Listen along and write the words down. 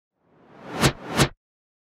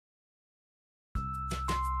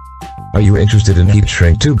Are you interested in heat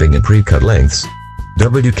shrink tubing and pre-cut lengths?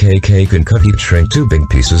 WKK can cut heat shrink tubing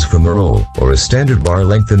pieces from a roll or a standard bar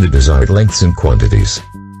length in the desired lengths and quantities.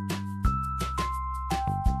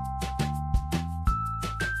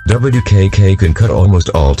 WKK can cut almost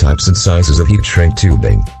all types and sizes of heat shrink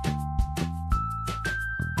tubing.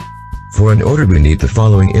 For an order we need the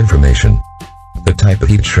following information. The type of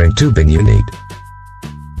heat shrink tubing you need.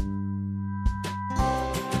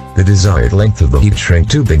 The desired length of the heat shrink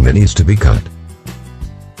tubing that needs to be cut.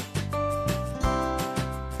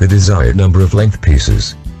 The desired number of length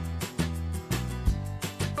pieces.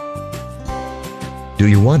 Do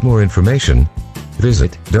you want more information?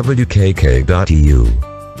 Visit wkk.eu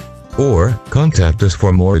or contact us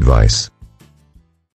for more advice.